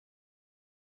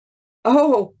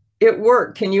Oh, it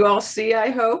worked. Can you all see, I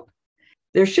hope?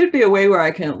 There should be a way where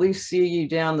I can at least see you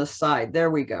down the side.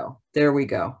 There we go. There we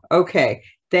go. Okay.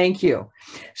 Thank you.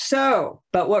 So,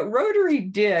 but what Rotary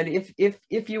did,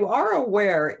 if you are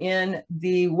aware, in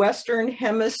the Western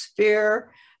Hemisphere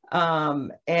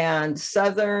and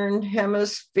Southern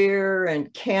Hemisphere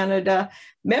and Canada,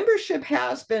 membership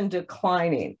has been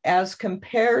declining as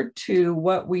compared to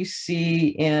what we see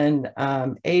in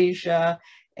Asia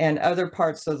and other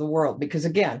parts of the world. Because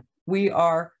again, we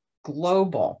are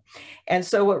global. And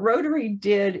so what Rotary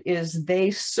did is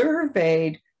they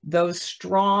surveyed those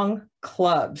strong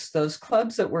clubs, those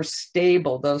clubs that were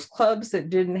stable, those clubs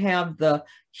that didn't have the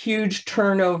huge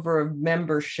turnover of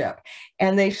membership.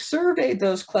 And they surveyed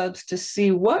those clubs to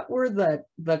see what were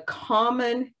the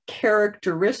common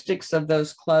characteristics of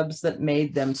those clubs that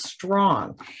made them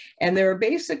strong. And there are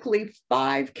basically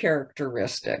 5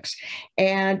 characteristics.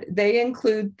 And they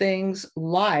include things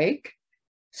like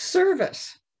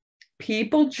service.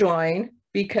 People join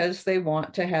because they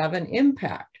want to have an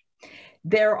impact.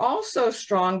 They're also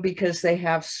strong because they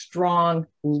have strong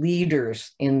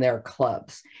leaders in their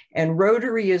clubs. And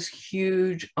Rotary is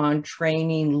huge on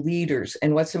training leaders.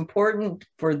 And what's important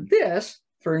for this,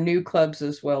 for new clubs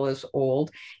as well as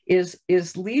old, is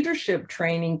leadership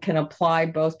training can apply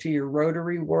both to your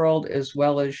Rotary world as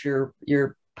well as your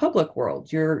public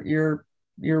world, your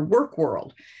work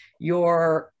world,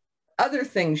 your other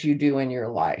things you do in your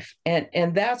life.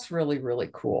 And that's really, really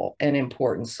cool and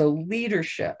important. So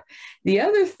leadership. The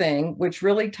other thing, which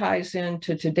really ties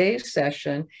into today's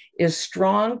session, is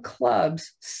strong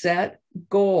clubs set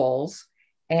goals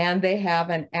and they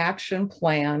have an action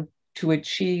plan to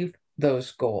achieve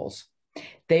those goals.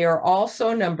 They are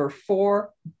also, number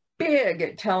 4, big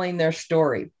at telling their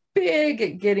story, big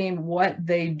at getting what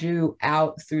they do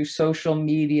out through social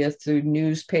media, through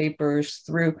newspapers,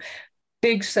 through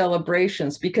big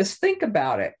celebrations. Because think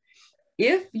about it,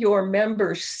 if your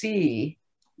members see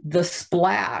the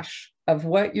splash of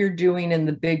what you're doing in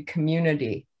the big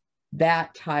community,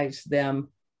 that ties them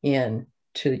in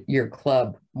to your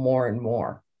club more and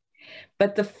more.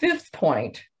 But the 5th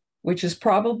point, which is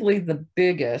probably the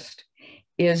biggest,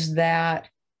 is that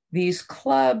these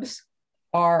clubs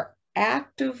are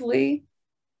actively,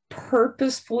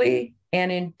 purposefully,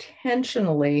 and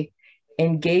intentionally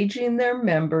engaging their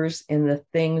members in the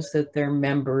things that their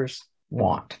members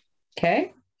want.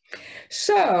 Okay?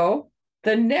 So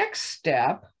the next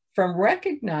step from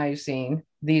recognizing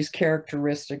these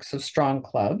characteristics of strong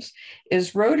clubs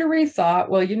is Rotary thought,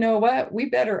 well, you know what? We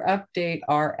better update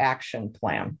our action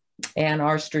plan and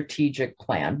our strategic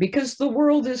plan because the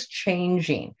world is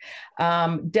changing.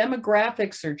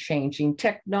 Demographics are changing.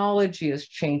 Technology is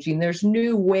changing. There's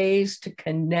new ways to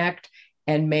connect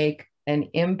and make an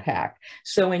impact.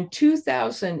 So in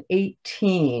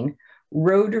 2018,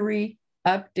 Rotary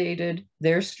updated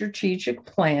their strategic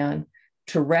plan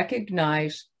to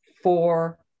recognize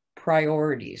 4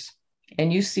 priorities.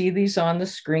 And you see these on the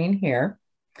screen here.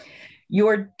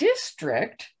 Your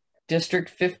district, District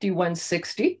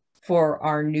 5160 for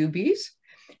our newbies,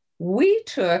 we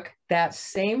took that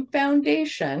same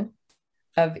foundation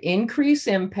of increase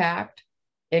impact,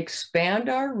 expand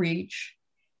our reach,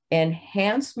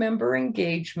 enhance member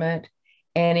engagement,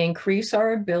 and increase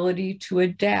our ability to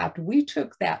adapt. We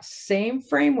took that same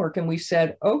framework and we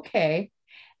said, okay,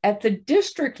 at the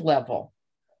district level,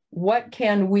 what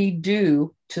can we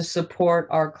do to support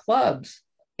our clubs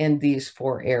in these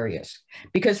 4 areas?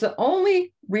 Because the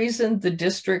only reason the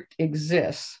district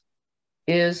exists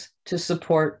is to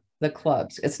support the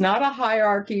clubs. It's not a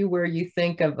hierarchy where you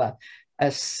think of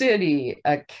a city,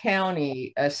 a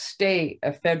county, a state,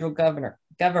 a federal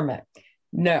government.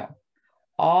 No,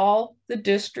 all the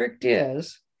district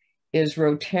is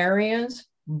Rotarians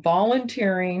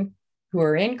volunteering who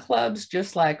are in clubs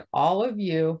just like all of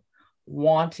you,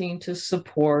 wanting to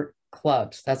support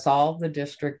clubs. That's all the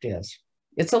district is.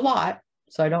 It's a lot,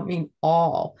 so I don't mean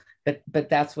all, but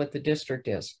that's what the district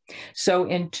is. So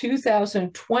in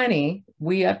 2020,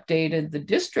 we updated the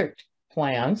district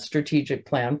plan, strategic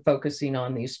plan, focusing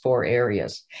on these 4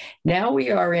 areas. Now we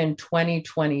are in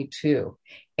 2022.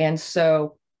 And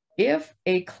so if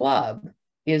a club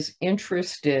is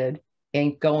interested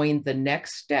in going the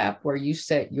next step where you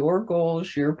set your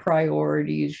goals, your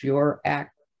priorities, your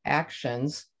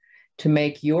actions to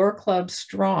make your club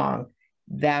strong,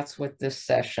 that's what this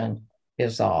session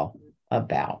is all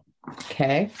about.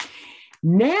 Okay.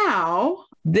 Now,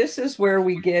 this is where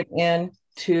we get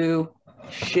into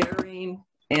sharing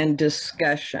and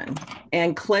discussion.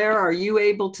 And Claire, are you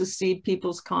able to see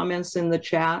people's comments in the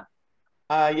chat?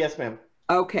 Yes, ma'am.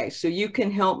 Okay, so you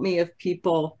can help me if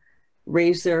people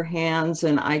raise their hands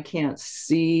and I can't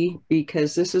see,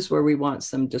 because this is where we want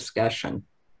some discussion.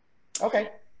 Okay.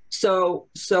 So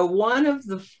one of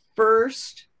the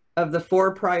first of the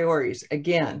 4 priorities,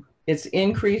 again, it's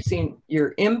increasing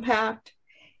your impact.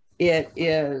 It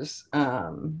is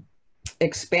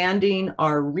expanding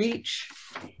our reach.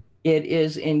 It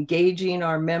is engaging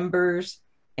our members,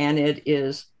 and it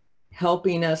is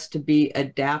helping us to be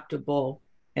adaptable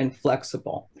and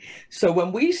flexible. So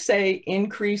when we say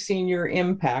increasing your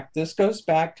impact, this goes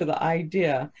back to the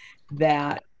idea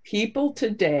that people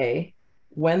today,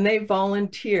 when they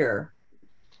volunteer,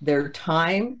 their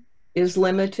time is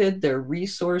limited, their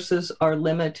resources are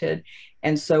limited.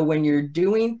 And so when you're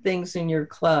doing things in your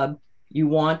club, you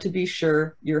want to be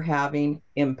sure you're having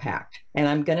impact. And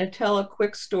I'm going to tell a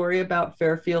quick story about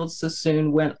Fairfield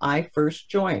Sassoon when I first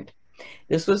joined.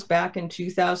 This was back in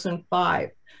 2005.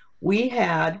 We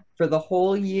had, for the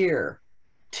whole year,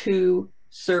 2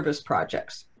 service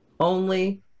projects,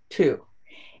 only 2.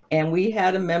 And we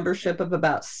had a membership of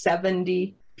about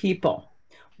 70 people.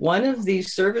 One of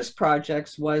these service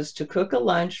projects was to cook a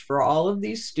lunch for all of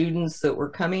these students that were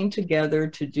coming together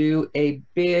to do a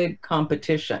big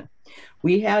competition.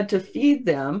 We had to feed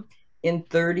them in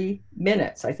 30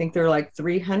 minutes. I think there were like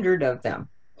 300 of them.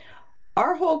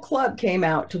 Our whole club came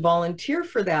out to volunteer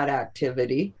for that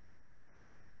activity,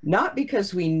 not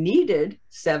because we needed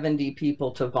 70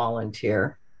 people to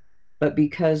volunteer, but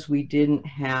because we didn't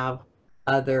have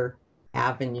other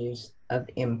avenues of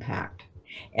impact.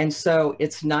 And so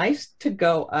it's nice to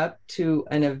go up to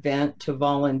an event to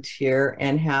volunteer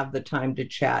and have the time to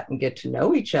chat and get to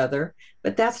know each other,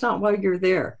 but that's not why you're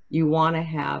there. You want to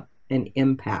have an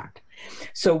impact.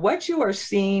 So what you are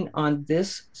seeing on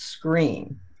this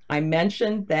screen, I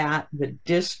mentioned that the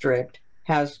district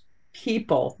has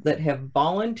people that have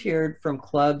volunteered from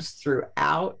clubs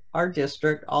throughout our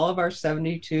district, all of our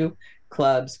 72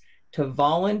 clubs, to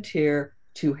volunteer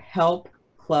to help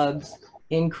clubs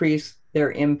increase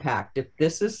their impact. If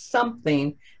this is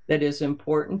something that is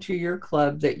important to your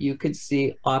club, that you could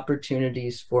see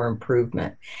opportunities for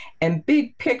improvement. And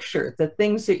big picture, the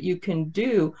things that you can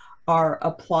do are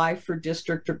apply for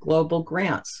district or global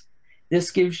grants.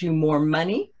 This gives you more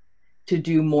money to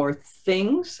do more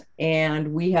things,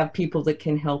 and we have people that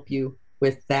can help you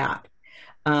with that.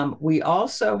 We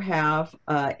also have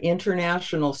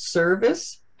international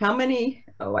service. How many,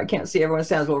 oh, I can't see everyone's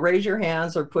hands. Well, raise your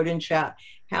hands or put in chat.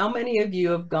 How many of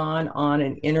you have gone on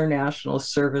an international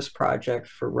service project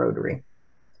for Rotary?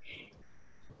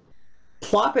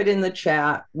 Plop it in the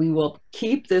chat. We will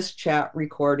keep this chat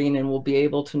recording and we'll be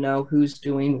able to know who's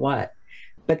doing what.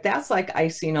 But that's like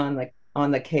icing on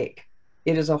the cake.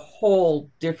 It is a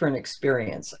whole different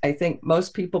experience. I think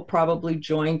most people probably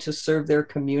join to serve their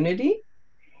community,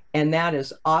 and that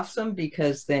is awesome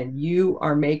because then you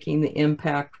are making the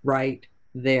impact right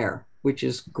there, which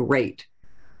is great.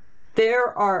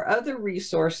 There are other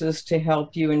resources to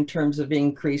help you in terms of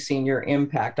increasing your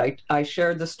impact. I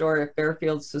shared the story of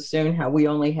Fairfield Sassoon, how we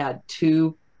only had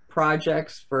 2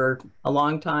 projects for a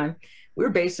long time. We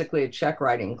were basically a check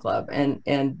writing club, and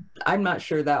I'm not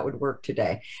sure that would work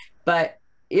today. But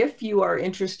if you are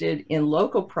interested in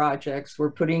local projects,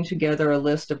 we're putting together a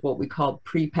list of what we call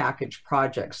prepackaged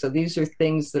projects. So these are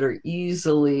things that are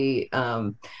easily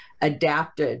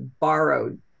adapted,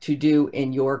 borrowed to do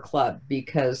in your club,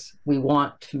 because we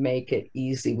want to make it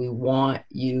easy. We want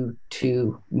you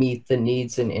to meet the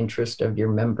needs and interest of your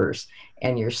members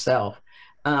and yourself.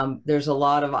 There's a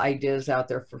lot of ideas out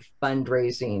there for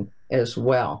fundraising as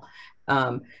well.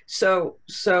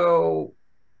 So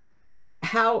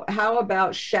how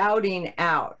about shouting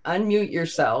out? Unmute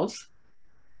yourselves.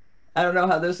 I don't know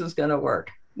how this is going to work.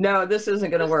 No, this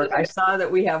isn't going to work. I saw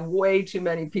that we have way too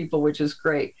many people, which is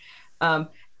great.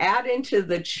 Add into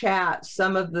the chat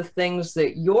some of the things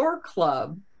that your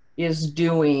club is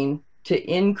doing to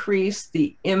increase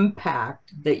the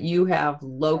impact that you have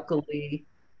locally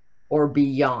or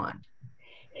beyond.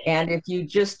 And if you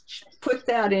just put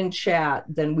that in chat,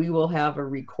 then we will have a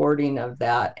recording of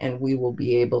that and we will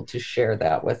be able to share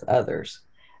that with others.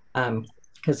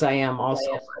 Because I am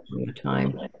also watching the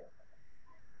time.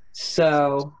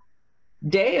 So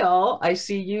Dale, I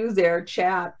see you there.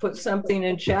 Chat, put something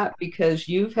in chat because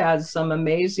you've had some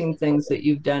amazing things that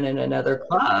you've done in another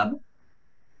club.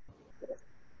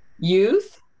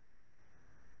 Youth,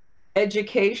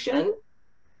 education,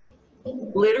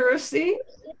 literacy.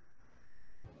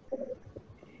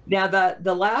 Now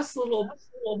the last little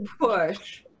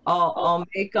push I'll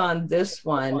make on this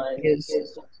one is,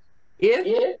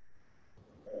 if,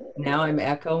 now I'm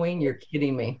echoing, you're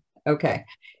kidding me. Okay.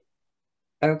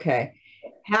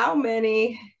 How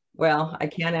many, well, I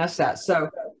can't ask that. So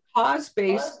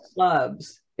cause-based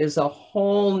clubs is a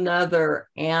whole nother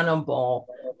animal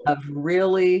of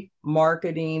really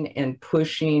marketing and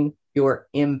pushing your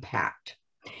impact.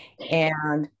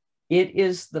 And it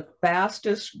is the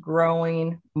fastest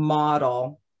growing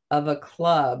model of a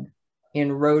club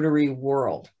in Rotary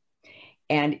world.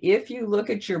 And if you look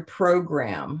at your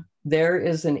program, there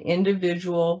is an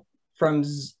individual from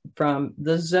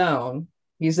the zone.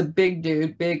 He's a big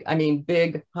dude, big,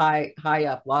 high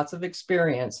up, lots of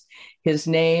experience. His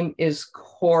name is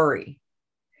Corey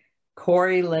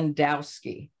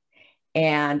Landowski.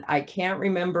 And I can't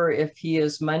remember if he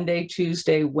is Monday,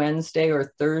 Tuesday, Wednesday,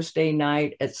 or Thursday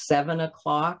night at 7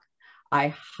 o'clock. I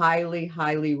highly,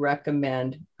 highly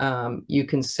recommend you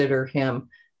consider him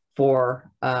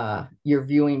for your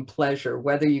viewing pleasure,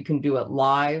 whether you can do it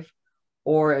live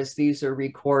or as these are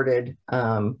recorded,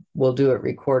 we'll do it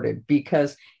recorded.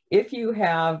 Because if you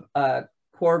have a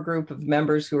core group of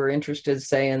members who are interested,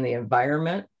 say, in the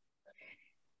environment,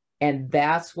 and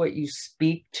that's what you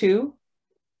speak to,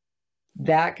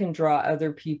 that can draw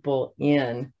other people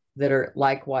in that are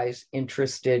likewise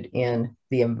interested in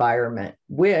the environment,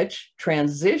 which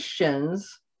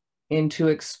transitions into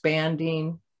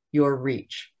expanding your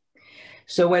reach.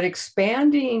 So what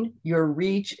expanding your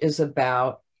reach is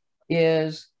about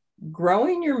is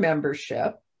growing your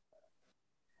membership,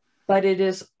 but it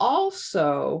is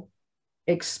also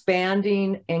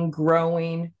expanding and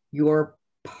growing your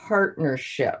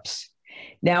partnerships.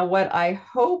 Now, what I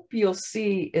hope you'll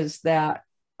see is that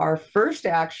our first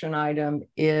action item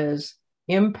is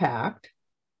impact.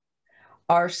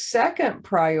 Our second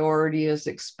priority is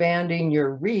expanding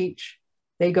your reach.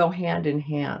 They go hand in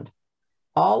hand.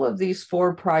 All of these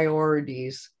 4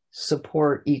 priorities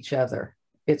support each other.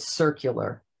 It's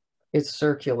circular. It's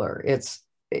circular.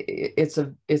 It's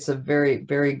a very,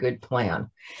 very good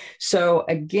plan. So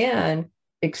again,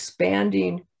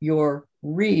 expanding your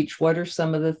reach, what are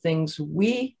some of the things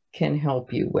we can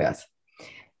help you with?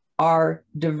 Our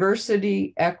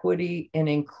diversity, equity, and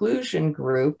inclusion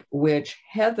group, which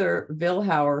Heather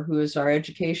Vilhauer, who is our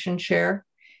education chair,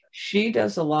 she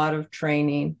does a lot of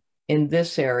training in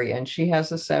this area, and she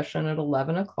has a session at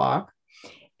 11 o'clock.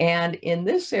 And in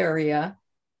this area,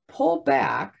 pull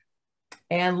back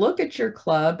and look at your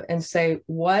club and say,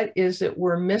 what is it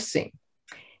we're missing?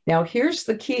 Now, here's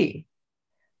the key.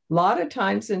 A lot of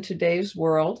times in today's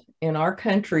world, in our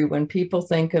country, when people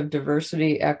think of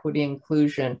diversity, equity,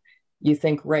 inclusion, you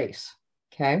think race,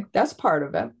 okay? That's part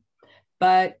of it.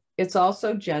 But it's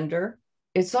also gender.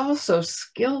 It's also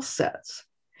skill sets.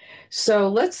 So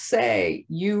let's say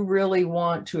you really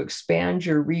want to expand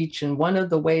your reach, and one of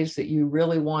the ways that you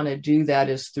really want to do that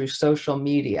is through social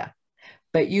media.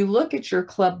 But you look at your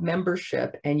club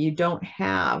membership and you don't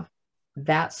have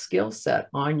that skill set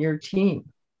on your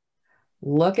team.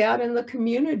 Look out in the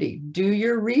community, do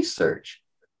your research,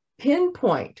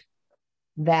 pinpoint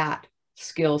that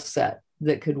skill set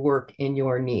that could work in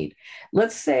your need.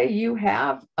 Let's say you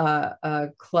have a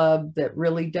club that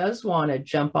really does want to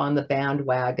jump on the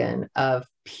bandwagon of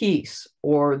peace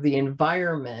or the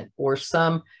environment or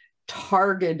some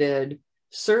targeted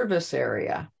service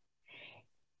area.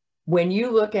 When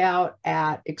you look out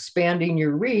at expanding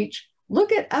your reach,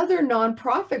 look at other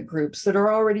nonprofit groups that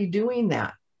are already doing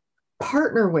that.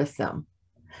 Partner with them.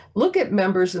 Look at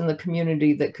members in the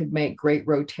community that could make great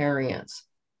Rotarians.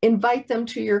 Invite them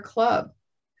to your club.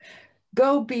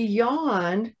 Go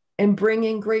beyond and bring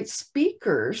in great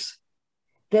speakers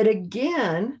that,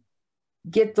 again,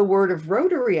 get the word of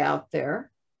Rotary out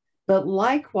there, but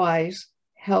likewise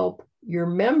help your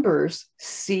members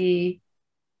see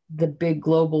the big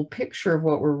global picture of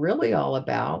what we're really all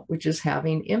about, which is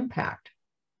having impact,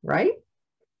 right?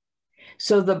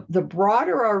 So the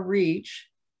broader our reach,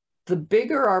 the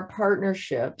bigger our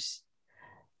partnerships,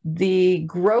 the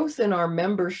growth in our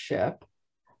membership,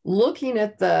 looking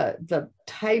at the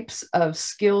types of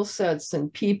skill sets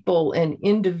and people and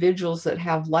individuals that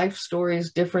have life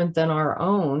stories different than our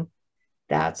own,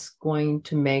 that's going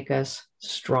to make us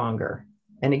stronger.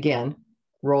 And again,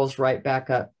 rolls right back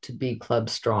up to be club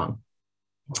strong.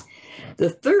 The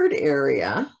third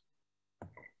area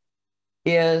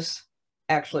is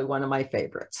actually one of my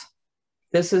favorites.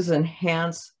 This is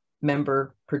enhanced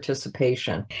member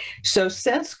participation. So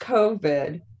since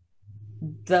COVID,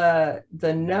 the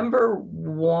number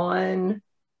one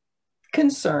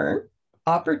concern,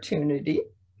 opportunity,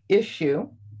 issue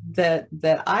that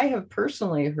I have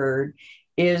personally heard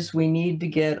is we need to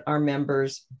get our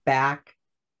members back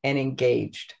and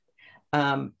engaged.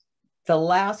 The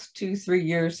last 2-3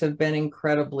 years have been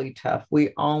incredibly tough.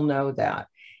 We all know that.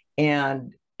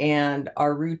 And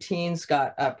our routines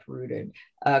got uprooted.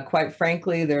 Quite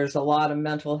frankly, there's a lot of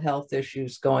mental health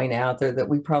issues going out there that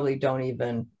we probably don't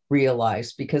even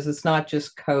realize, because it's not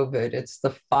just COVID, it's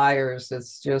the fires,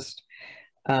 it's just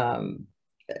the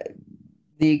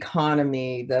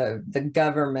economy, the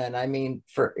government. I mean,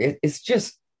 it's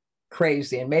just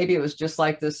crazy. And maybe it was just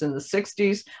like this in the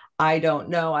 60s. I don't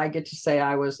know. I get to say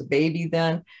I was a baby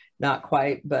then, not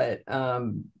quite, but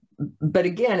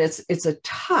again, it's a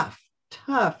tough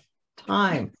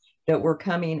time that we're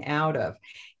coming out of.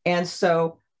 And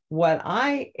so what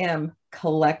I am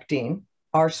collecting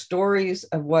are stories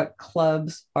of what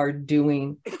clubs are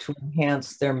doing to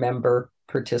enhance their member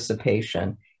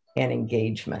participation and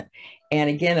engagement. And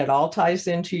again, it all ties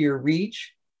into your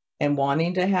reach and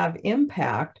wanting to have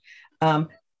impact,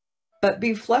 but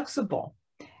be flexible.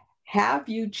 Have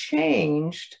you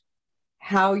changed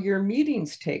how your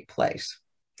meetings take place?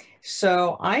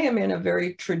 So I am in a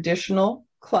very traditional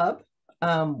club.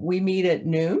 We meet at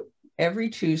noon every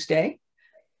Tuesday,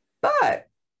 but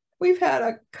we've had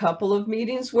a couple of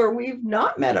meetings where we've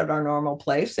not met at our normal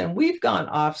place, and we've gone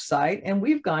off-site, and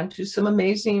we've gone to some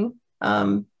amazing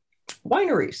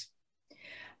wineries.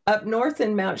 Up north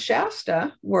in Mount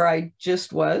Shasta, where I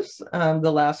just was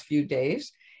the last few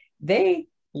days, they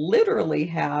literally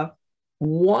have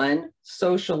one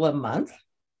social a month,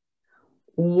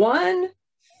 one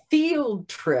field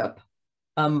trip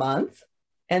a month,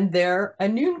 and they're a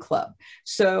noon club.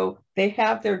 So they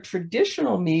have their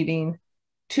traditional meeting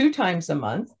 2 times a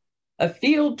month, a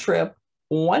field trip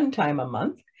 1 time a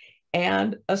month,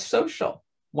 and a social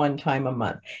 1 time a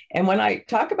month. And when I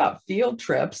talk about field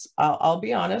trips, I'll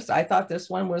be honest, I thought this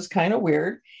one was kind of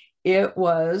weird. It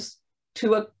was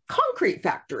to a concrete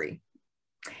factory.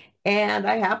 And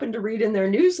I happened to read in their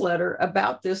newsletter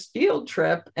about this field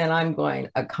trip, and I'm going,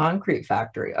 a concrete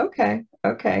factory. Okay,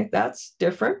 that's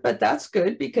different, but that's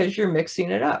good because you're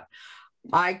mixing it up.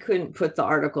 I couldn't put the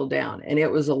article down, and it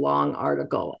was a long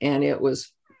article, and it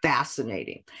was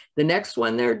fascinating. The next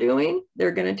one they're doing,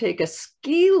 they're going to take a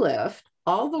ski lift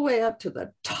all the way up to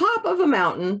the top of a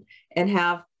mountain and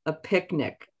have a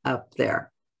picnic up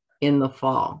there in the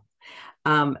fall.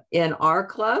 In our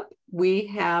club, we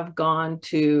have gone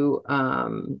to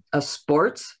a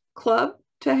sports club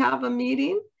to have a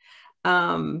meeting.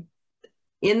 In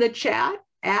the chat,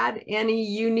 add any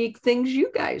unique things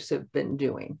you guys have been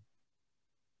doing.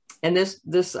 And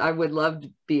this I would love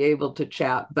to be able to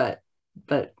chat, but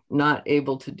not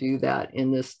able to do that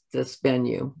in this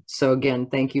venue. So again,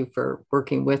 thank you for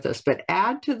working with us. But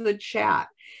add to the chat,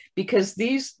 because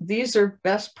these are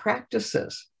best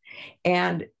practices.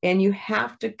 And you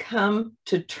have to come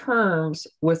to terms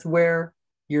with where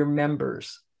your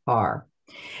members are.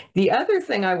 The other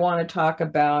thing I want to talk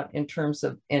about in terms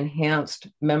of enhanced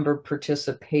member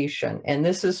participation, and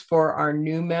this is for our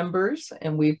new members,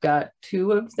 and we've got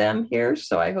 2 of them here,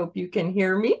 so I hope you can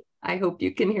hear me.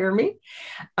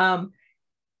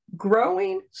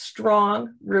 Growing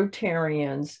strong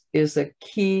Rotarians is a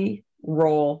key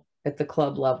role at the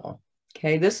club level.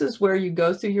 Okay, this is where you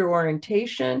go through your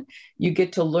orientation. You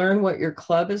get to learn what your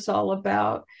club is all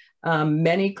about.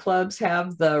 Many clubs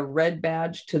have the red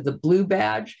badge to the blue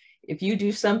badge. If you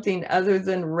do something other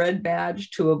than red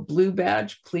badge to a blue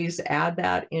badge, please add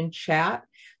that in chat.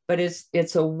 But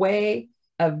it's a way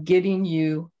of getting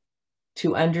you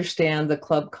to understand the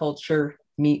club culture,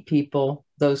 meet people,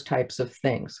 those types of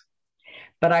things.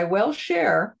 But I will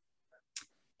share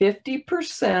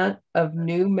 50% of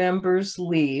new members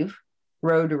leave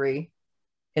Rotary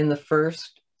in the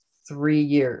first 3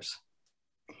 years.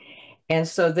 And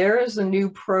so there is a new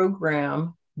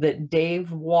program that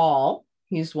Dave Wall,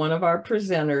 he's one of our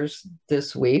presenters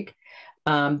this week,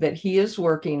 that he is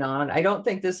working on. I don't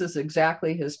think this is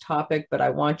exactly his topic, but I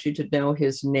want you to know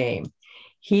his name.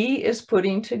 He is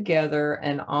putting together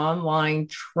an online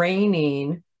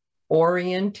training,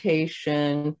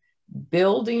 orientation,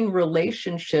 building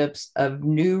relationships of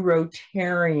new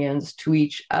Rotarians to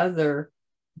each other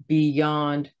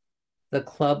beyond the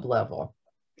club level.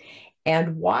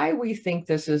 And why we think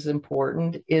this is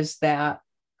important is that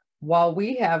while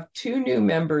we have 2 new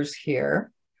members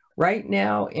here, right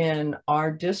now in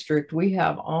our district, we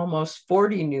have almost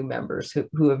 40 new members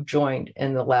who have joined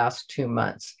in the last 2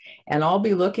 months. And I'll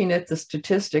be looking at the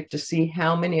statistic to see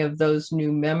how many of those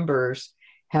new members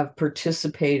have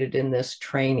participated in this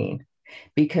training,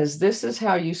 because this is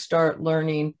how you start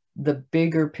learning the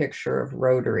bigger picture of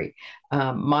Rotary.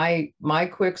 My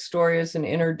quick story is an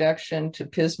introduction to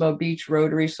Pismo Beach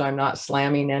Rotary, so I'm not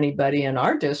slamming anybody in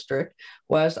our district,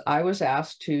 was I was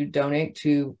asked to donate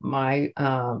to my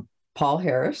Paul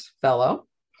Harris Fellow.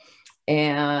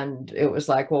 And it was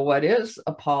like, well, what is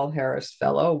a Paul Harris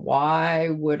Fellow? Why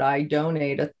would I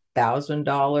donate $1,000,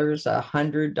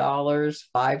 $100,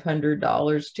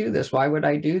 $500 do this? Why would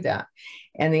I do that?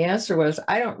 And the answer was,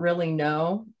 I don't really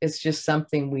know. It's just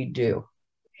something we do.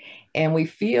 And we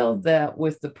feel that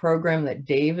with the program that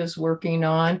Dave is working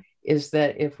on, is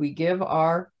that if we give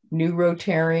our new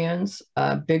Rotarians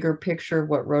a bigger picture of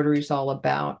what Rotary is all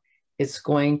about, it's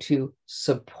going to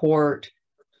support,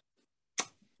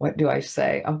 what do I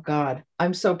say? Oh God,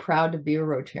 I'm so proud to be a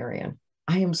Rotarian.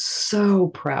 I am so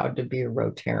proud to be a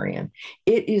Rotarian.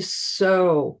 It is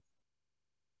so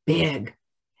big.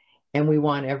 And we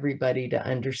want everybody to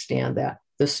understand that.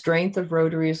 The strength of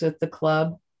Rotary is at the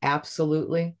club,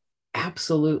 absolutely,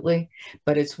 absolutely.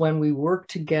 But it's when we work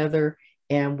together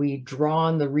and we draw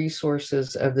on the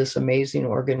resources of this amazing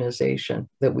organization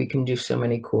that we can do so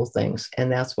many cool things.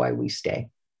 And that's why we stay.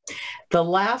 The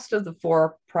last of the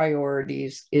 4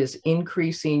 priorities is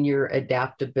increasing your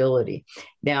adaptability.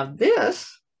 Now, this,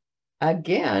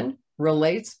 again,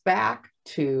 relates back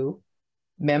to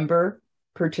member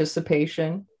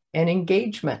participation and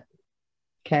engagement.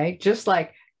 Okay, just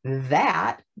like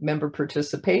that, member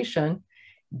participation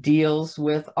deals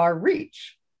with our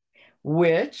reach,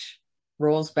 which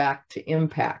rolls back to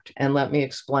impact. And let me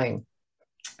explain.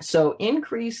 So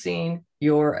increasing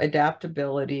your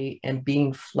adaptability and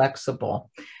being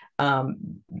flexible.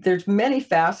 There's many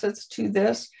facets to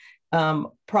this.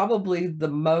 Probably the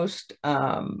most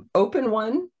open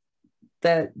one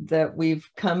that we've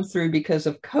come through because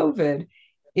of COVID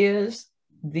is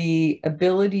the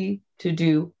ability to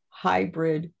do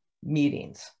hybrid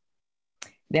meetings.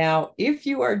 Now, if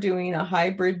you are doing a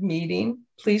hybrid meeting,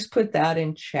 please put that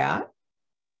in chat,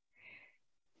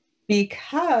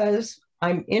 because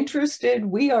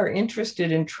we are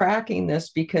interested in tracking this,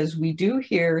 because we do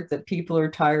hear that people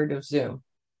are tired of Zoom,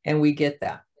 and we get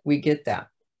that.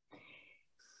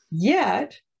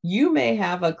 Yet, you may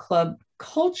have a club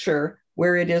culture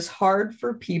where it is hard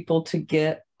for people to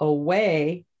get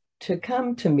away to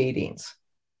come to meetings.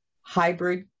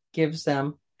 Hybrid gives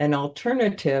them an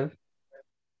alternative,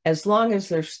 as long as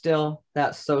there's still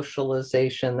that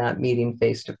socialization, that meeting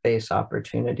face-to-face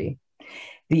opportunity.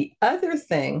 The other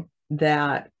thing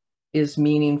that is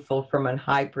meaningful from a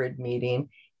hybrid meeting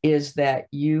is that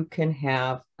you can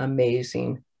have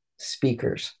amazing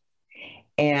speakers.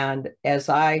 And as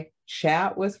I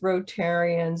chat with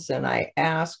Rotarians and I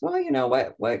ask, well, you know,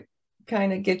 what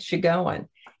kind of gets you going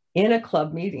in a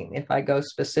club meeting, if I go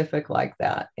specific like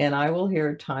that, and I will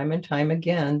hear time and time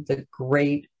again the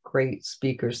great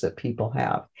speakers that people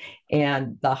have.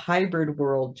 And the hybrid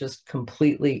world just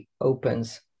completely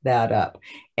opens that up.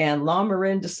 And La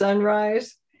Marin to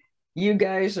Sunrise, you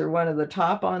guys are one of the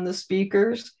top on the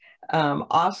speakers.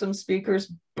 Awesome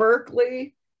speakers.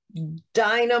 Berkeley,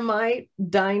 dynamite.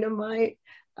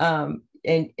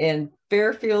 And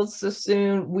Fairfield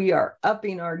Sassoon, we are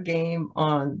upping our game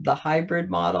on the hybrid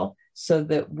model so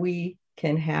that we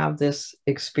can have this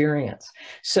experience.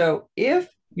 So if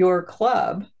your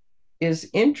club is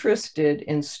interested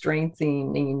in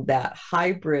strengthening that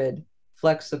hybrid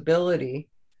flexibility,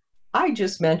 I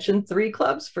just mentioned 3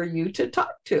 clubs for you to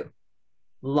talk to: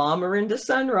 La Marin to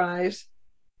Sunrise,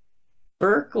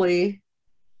 Berkeley,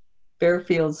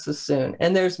 Fairfield Sassoon,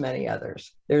 and there's many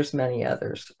others.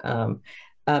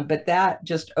 But that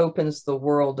just opens the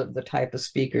world of the type of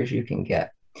speakers you can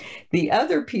get. The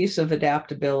other piece of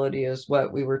adaptability is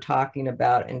what we were talking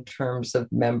about in terms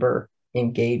of member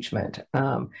engagement.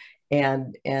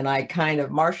 And I kind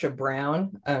of, Marsha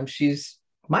Brown, she's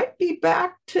might be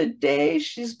back today.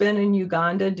 She's been in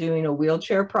Uganda doing a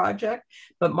wheelchair project,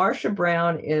 but Marsha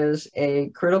Brown is a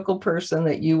critical person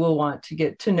that you will want to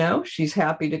get to know. She's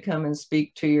happy to come and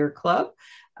speak to your club.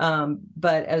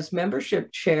 But as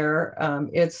membership chair,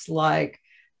 it's like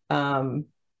in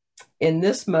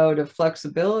this mode of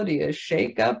flexibility is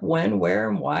shake up when, where,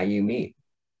 and why you meet.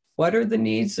 What are the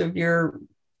needs of your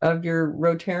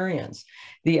Rotarians?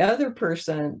 The other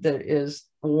person that is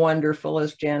wonderful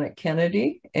is Janet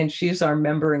Kennedy, and she's our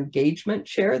member engagement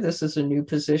chair. This is a new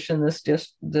position this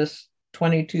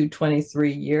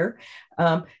 22-23 year,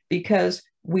 because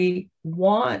we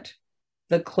want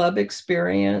the club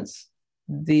experience,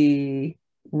 the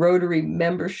Rotary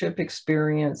membership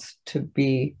experience to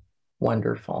be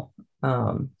wonderful.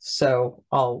 So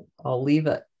I'll leave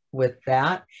it with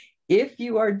that. If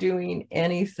you are doing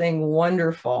anything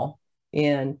wonderful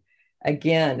in,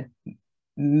 again,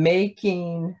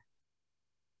 I'm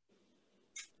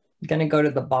going to go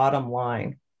to the bottom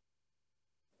line,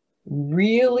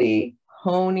 really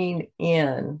honing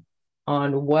in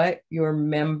on what your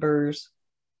members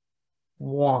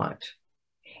want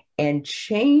and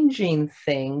changing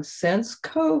things since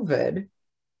COVID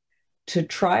to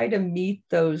try to meet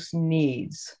those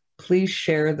needs please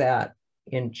share that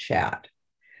in chat,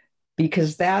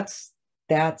 because that's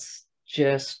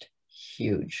just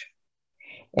huge.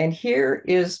 And here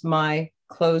is my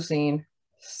closing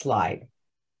slide.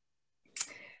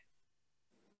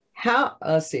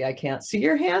 Let's see, I can't see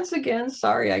your hands again.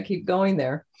 Sorry, I keep going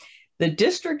there. The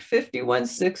District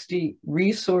 5160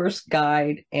 Resource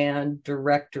Guide and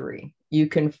Directory. You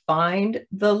can find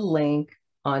the link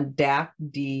on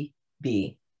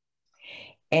DACDB.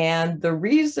 And the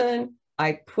reason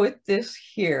I put this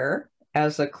here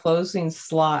as a closing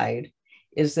slide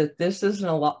is that this is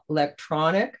an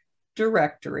electronic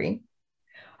directory.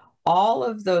 All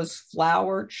of those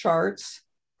flower charts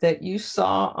that you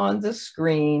saw on the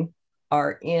screen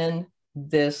are in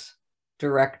this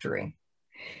directory.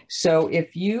 So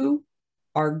if you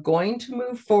are going to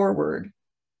move forward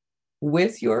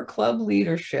with your club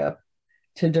leadership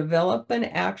to develop an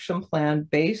action plan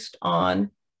based on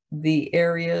the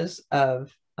areas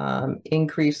of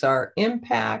increase our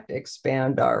impact,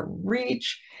 expand our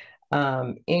reach,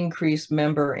 increase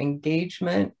member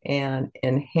engagement, and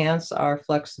enhance our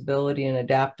flexibility and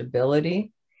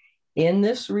adaptability, in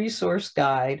this resource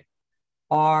guide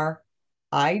are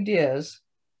ideas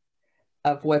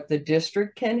of what the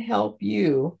district can help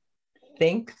you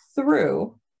think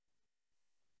through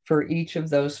for each of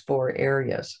those 4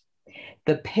 areas.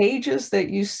 The pages that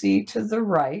you see to the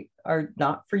right are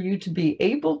not for you to be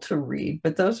able to read,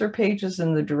 but those are pages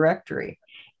in the directory.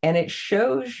 And it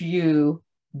shows you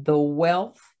the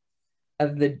wealth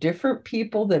of the different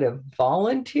people that have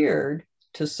volunteered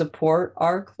to support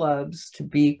our clubs to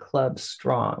be club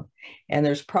strong. And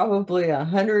there's probably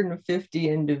 150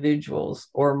 individuals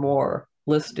or more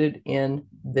listed in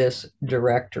this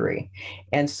directory.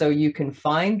 And so you can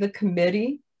find the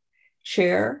committee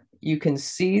chair, you can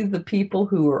see the people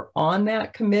who are on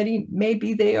that committee.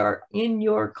 Maybe they are in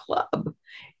your club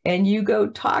and you go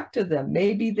talk to them.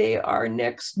 Maybe they are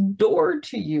next door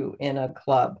to you in a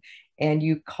club and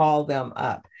you call them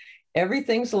up.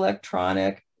 Everything's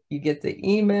electronic. You get the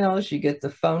emails, you get the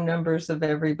phone numbers of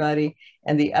everybody.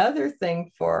 And the other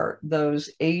thing for those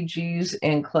AGs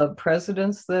and club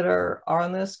presidents that are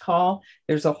on this call,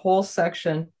 there's a whole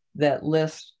section that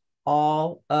lists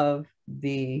all of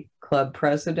the club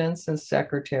presidents and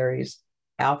secretaries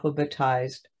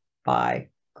alphabetized by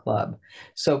club.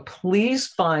 So please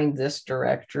find this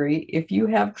directory. If you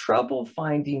have trouble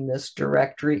finding this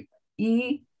directory,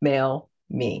 email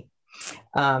me.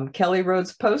 Kelly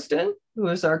Rhodes Poston, who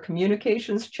is our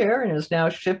communications chair and is now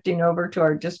shifting over to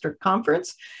our district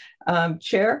conference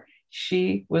chair,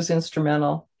 she was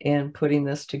instrumental in putting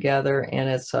this together, and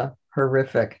it's a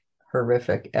horrific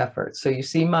effort. So you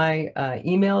see my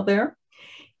email there.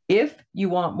 If you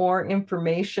want more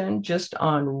information just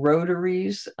on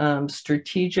Rotary's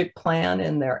strategic plan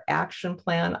and their action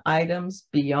plan items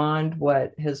beyond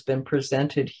what has been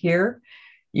presented here,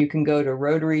 you can go to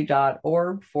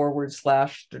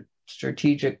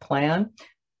rotary.org/strategic plan.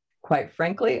 Quite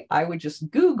frankly, I would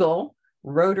just Google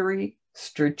Rotary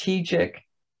Strategic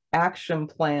Action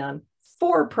Plan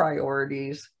 4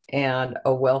 priorities and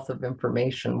a wealth of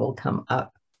information will come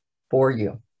up for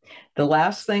you. The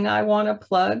last thing I want to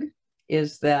plug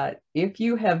is that if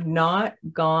you have not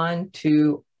gone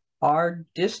to our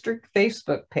district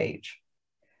Facebook page,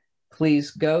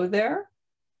 please go there,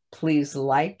 please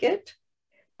like it,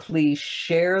 please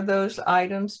share those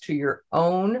items to your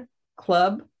own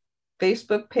club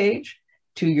Facebook page,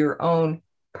 to your own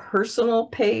personal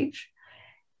page,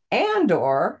 and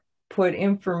or put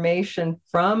information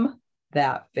from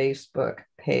that Facebook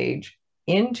page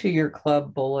into your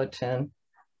club bulletin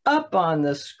up on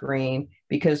the screen,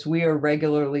 because we are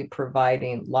regularly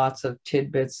providing lots of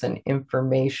tidbits and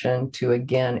information to,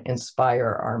 again,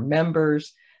 inspire our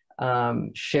members,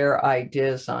 share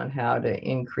ideas on how to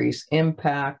increase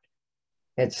impact,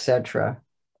 etc.,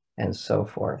 and so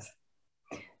forth.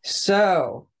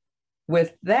 So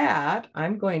with that,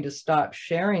 I'm going to stop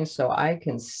sharing so I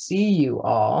can see you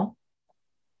all.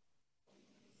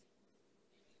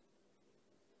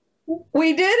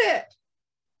 We did it.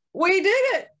 We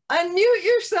did it. Unmute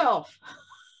yourself.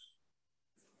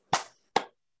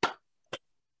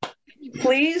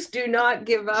 Please do not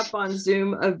give up on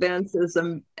Zoom events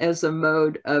as a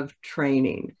mode of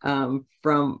training from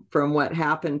what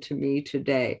happened to me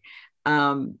today.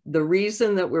 The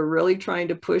reason that we're really trying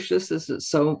to push this is that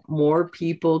so more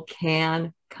people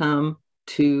can come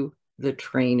to the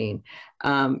training.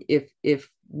 If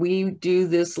we do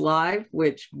this live,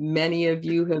 which many of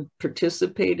you have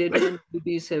participated in,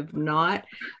 newbies have not.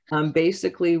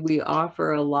 Basically, we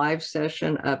offer a live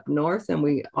session up north and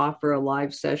we offer a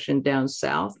live session down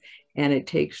south, and it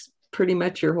takes pretty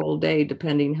much your whole day,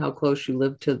 depending how close you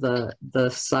live to the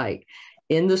site.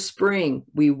 In the spring,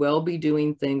 we will be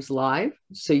doing things live,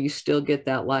 so you still get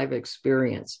that live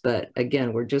experience. But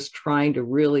again, we're just trying to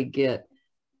really get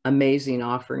amazing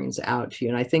offerings out to you.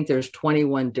 And I think there's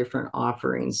 21 different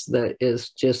offerings. That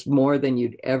is just more than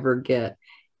you'd ever get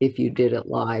if you did it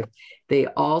live. They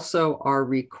also are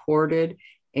recorded,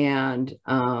 and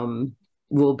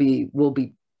we'll be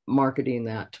marketing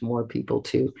that to more people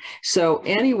too. So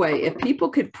anyway, if people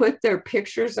could put their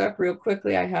pictures up real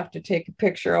quickly, I have to take a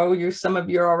picture. Oh, some of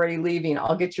you are already leaving.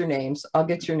 I'll get your names.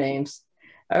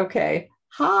 Okay.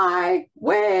 Hi,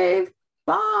 wave,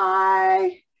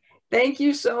 bye. Thank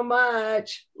you so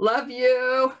much. Love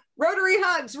you. Rotary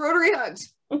hugs.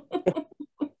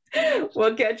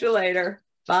 We'll catch you later.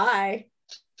 Bye.